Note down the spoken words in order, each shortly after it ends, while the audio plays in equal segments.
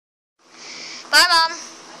Bye, Mom.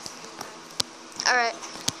 Alright.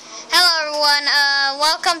 Hello, everyone.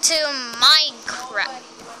 Welcome to Minecraft.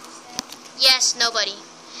 Yes, nobody.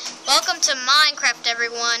 Welcome to Minecraft,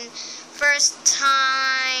 everyone. First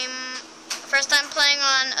time playing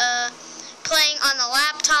on the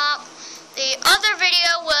laptop. The other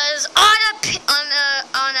video was on a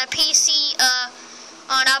PC,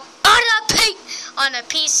 on a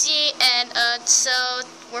PC, and so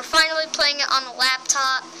we're finally playing it on the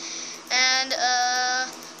laptop. And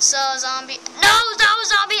so zombie. No, that was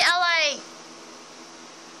zombie LA.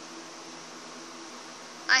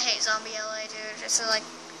 I hate zombie LA, dude. It's like,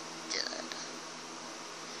 dude.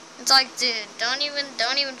 It's like, dude, don't even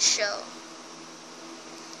show.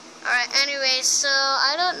 Alright, anyway, so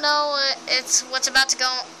I don't know what's about to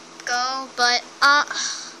go, but I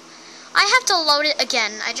have to load it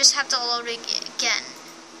again. I just have to load it again.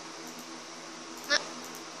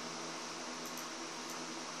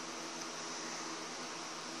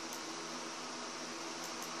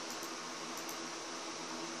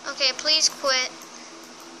 Okay, please quit.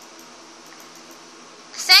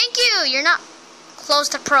 Thank you. You're not close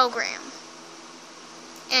to program.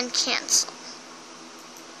 And cancel.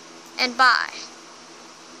 And bye.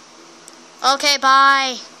 Okay,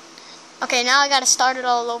 bye. Okay, now I gotta start it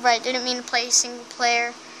all over. I didn't mean to play single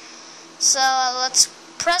player. So let's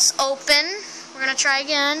press open. We're gonna try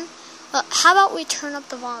again. How about we turn up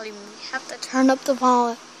the volume? We have to turn up the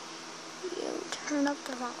volume. Turn up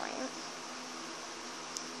the volume.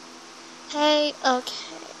 Hey, okay.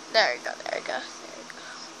 There you go.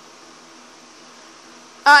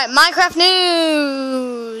 Alright, Minecraft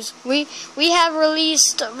news! We have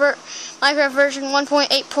released Minecraft version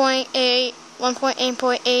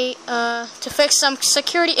 1.8.8 to fix some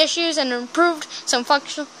security issues and improved some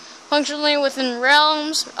functionality within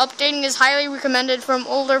realms. Updating is highly recommended from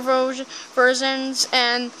older versions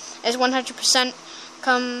and is 100%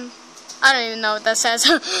 I don't even know what that says.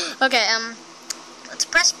 Okay, let's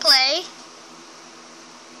press play.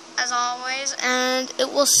 As always, and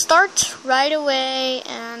it will start right away.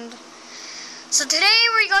 And so today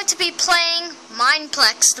we're going to be playing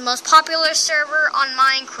Mineplex, the most popular server on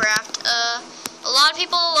Minecraft. A lot of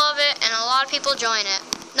people love it, and a lot of people join it.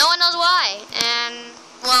 No one knows why, and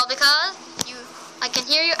well, because I can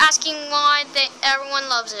hear you asking why everyone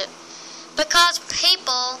loves it. Because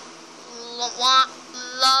people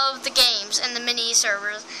love the games and the mini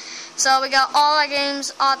servers. So we got all our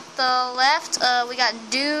games on the left. We got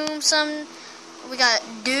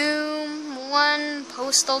Doom 1,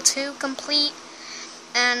 Postal 2 complete,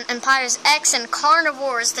 and Empires X and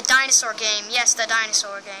Carnivores, the dinosaur game. Yes, the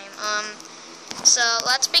dinosaur game. So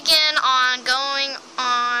let's begin on going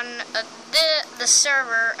on the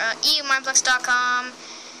server, eumineplex.com,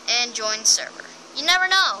 and join server. You never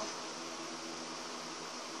know.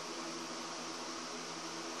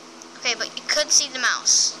 Okay, but you could see the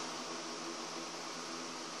mouse.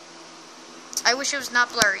 I wish it was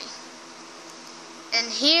not blurry.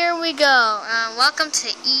 And here we go. Welcome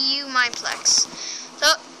to EU Mineplex.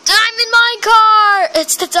 So, Diamond Minecart!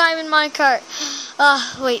 It's the Diamond Minecart.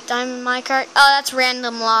 Wait, Diamond Minecart? Oh, that's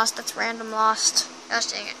Random Lost. Gosh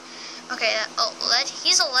dang it. Okay,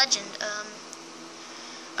 he's a legend.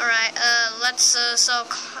 Alright, let's,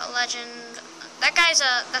 legend. That guy's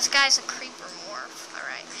a creeper morph.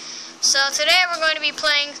 Alright. So, today we're going to be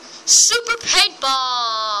playing Super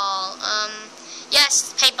Paintball.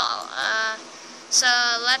 Yes, paintball. So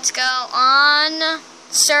let's go on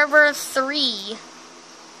server 3.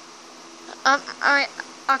 Alright,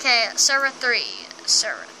 okay, server 3.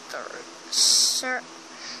 Server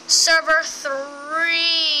 3.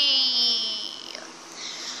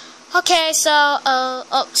 Okay, so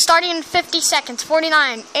starting in 50 seconds.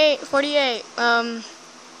 49, 48. Rifle.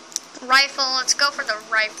 Let's go for the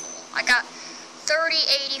rifle. I got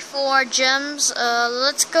 3084 gems.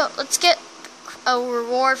 Let's get a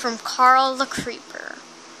reward from Carl the Creeper.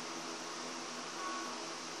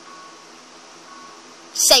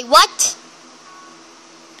 Say what?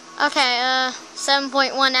 Okay,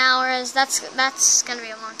 7.1 hours. That's gonna be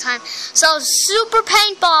a long time. So Super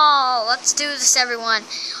Paintball. Let's do this, everyone.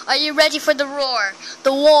 Are you ready for the roar?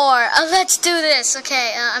 The war. Let's do this.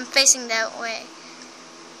 Okay, I'm facing that way.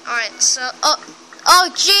 All right. So oh,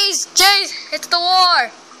 jeez, it's the war.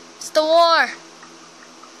 It's the war.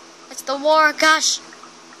 It's the war. Gosh.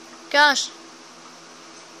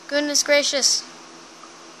 Goodness gracious.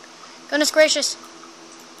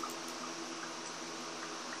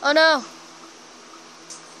 Oh no.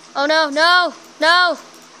 No.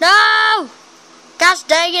 Gosh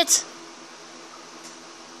dang it.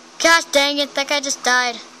 That guy just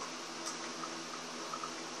died.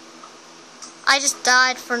 I just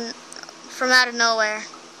died for from out of nowhere.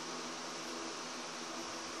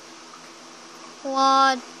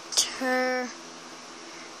 Water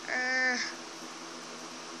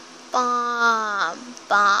bomb.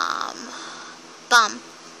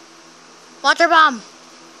 Water bomb.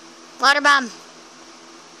 Water bomb.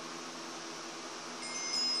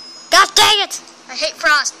 God dang it! I hate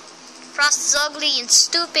Frost. Frost is ugly and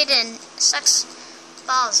stupid and sucks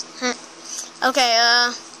balls. Okay,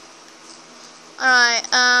 alright,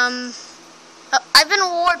 I've been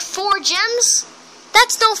awarded 4 gems?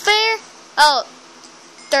 That's no fair. Oh,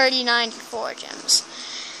 94 gems.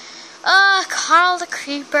 Carl the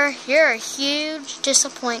Creeper, you're a huge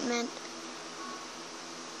disappointment.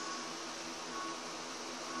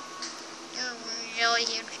 You're a really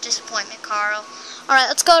huge disappointment, Carl. Alright,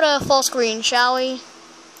 let's go to full screen, shall we?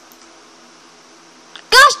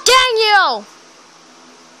 Gosh dang you!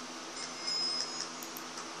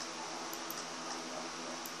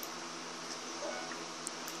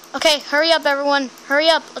 Okay, hurry up everyone. Hurry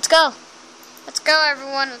up, let's go. Let's go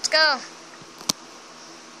everyone, let's go.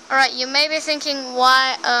 Alright, you may be thinking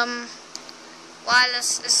why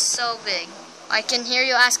this is so big. I can hear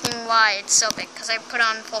you asking why it's so big, because I put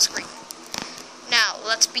on full screen. Now,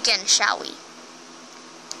 let's begin, shall we?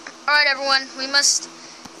 Alright everyone, we must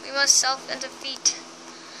self-defeat.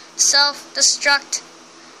 Self-destruct.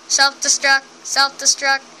 Self-destruct.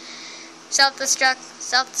 Self-destruct. Self-destruct.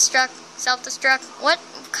 Self-destruct. Self-destruct. What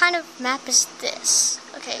kind of map is this?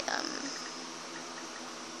 Okay,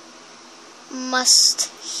 must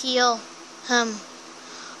heal him.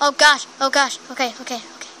 Oh gosh, okay.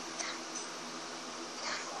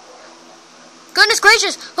 Goodness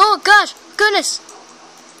gracious! Oh gosh, goodness!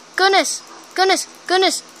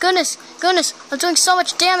 I'm doing so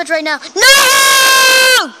much damage right now.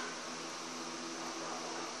 No!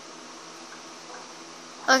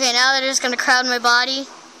 Okay, now they're just gonna crowd my body.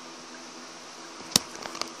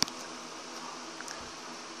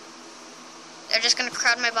 They're just gonna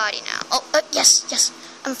crowd my body now. Oh, yes.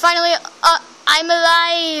 I'm finally, I'm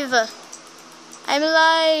alive.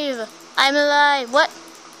 What?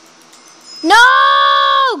 No!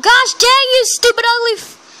 Gosh dang you, stupid ugly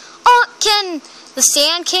Ken. The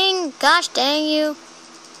Sand King? Gosh dang you.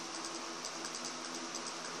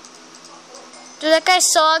 Dude, that guy's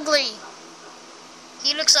so ugly.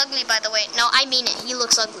 He looks ugly, by the way. No, I mean it. He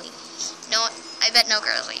looks ugly. No, I bet no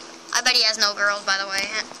girls even. I bet he has no girls, by the way.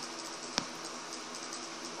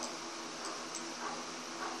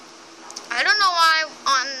 I don't know why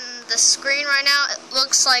on the screen right now it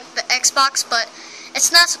looks like the Xbox, but it's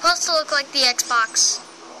not supposed to look like the Xbox.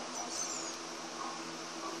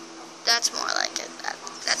 That's more like it.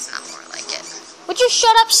 That's not more like it. Would you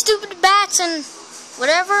shut up, stupid bats and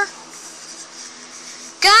whatever?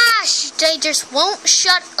 Gosh, they just won't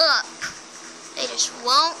shut up. They just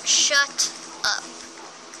won't shut up.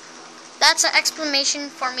 That's an exclamation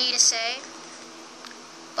for me to say.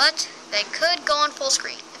 But they could go on full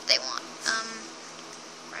screen if they want.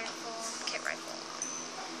 Kit rifle.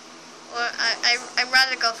 Or I'd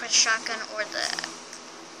rather go for the shotgun or the.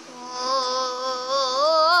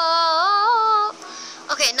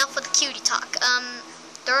 Okay, enough with the cutie talk.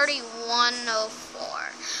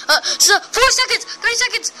 3104. So 4 seconds, 3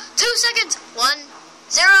 seconds, 2 seconds, 1,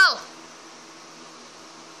 0.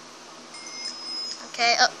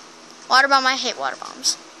 Okay, water bomb. I hate water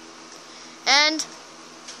bombs. And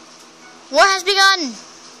war has begun.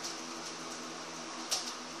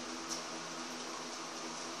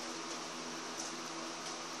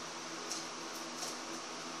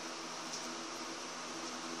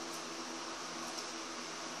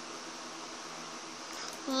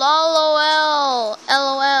 LOL.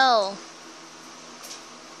 LOL.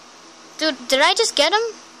 Dude, did I just get him?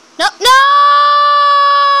 No!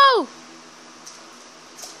 No!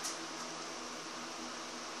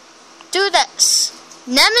 Dude, that's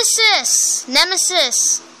Nemesis.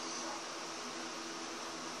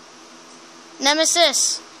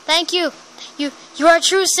 Thank you. You are a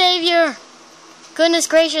true savior. Goodness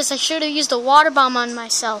gracious, I should have used a water bomb on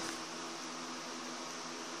myself.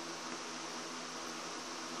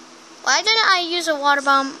 Why didn't I use a water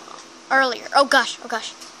bomb earlier? Oh gosh. Okay,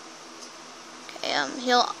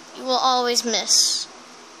 you will always miss.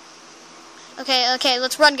 Okay,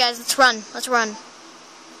 let's run, guys. Let's run.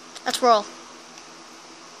 Let's roll.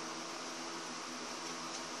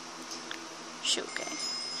 Shoot, okay.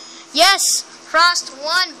 Yes! Frost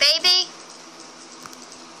won, baby!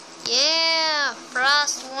 Yeah!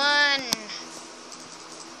 Frost won!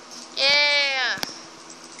 Yeah!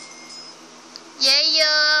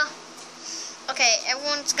 Yeah! Okay,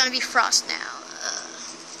 everyone's gonna be Frost now.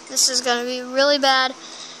 This is gonna be really bad.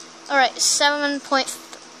 Alright, 7.3.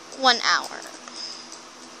 1 hour.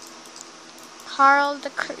 Carl the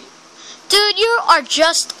Creep. Dude, you are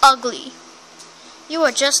just ugly. You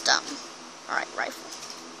are just dumb. Alright, rifle.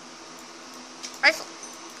 Rifle.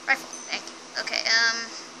 Thank you.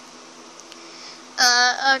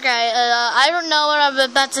 Okay, I don't know what I'm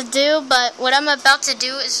about to do, but what I'm about to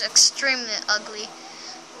do is extremely ugly.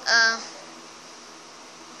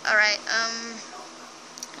 Alright,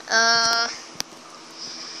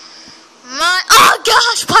 oh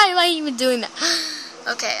gosh, why am I even doing that?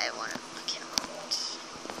 Okay, I want to look out.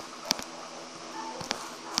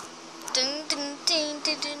 Dun, dun, dun,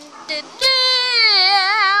 dun, dun, dun, dun.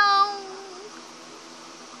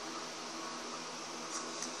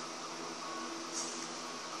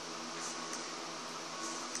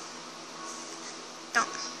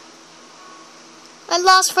 I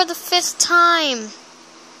lost for the 5th time.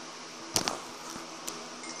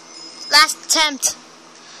 Last attempt.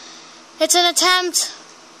 It's an attempt.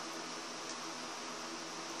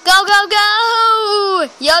 Go, go, go!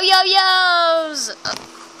 Yo, yo, yo's!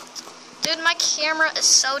 Dude, my camera is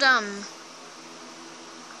so dumb.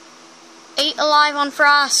 8 alive on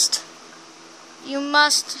frost. You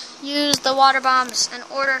must use the water bombs in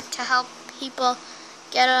order to help people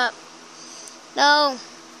get up. No.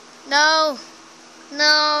 No.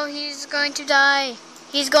 No, he's going to die.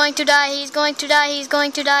 He's going to die. He's going to die. He's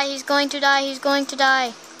going to die. He's going to die. He's going to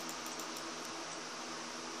die.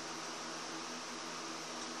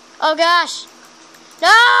 Oh gosh.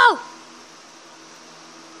 No!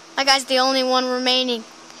 That guy's the only one remaining.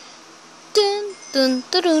 Dun dun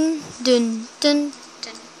dun dun dun dun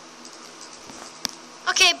dun.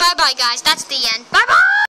 Okay, bye bye guys. That's the end. Bye bye!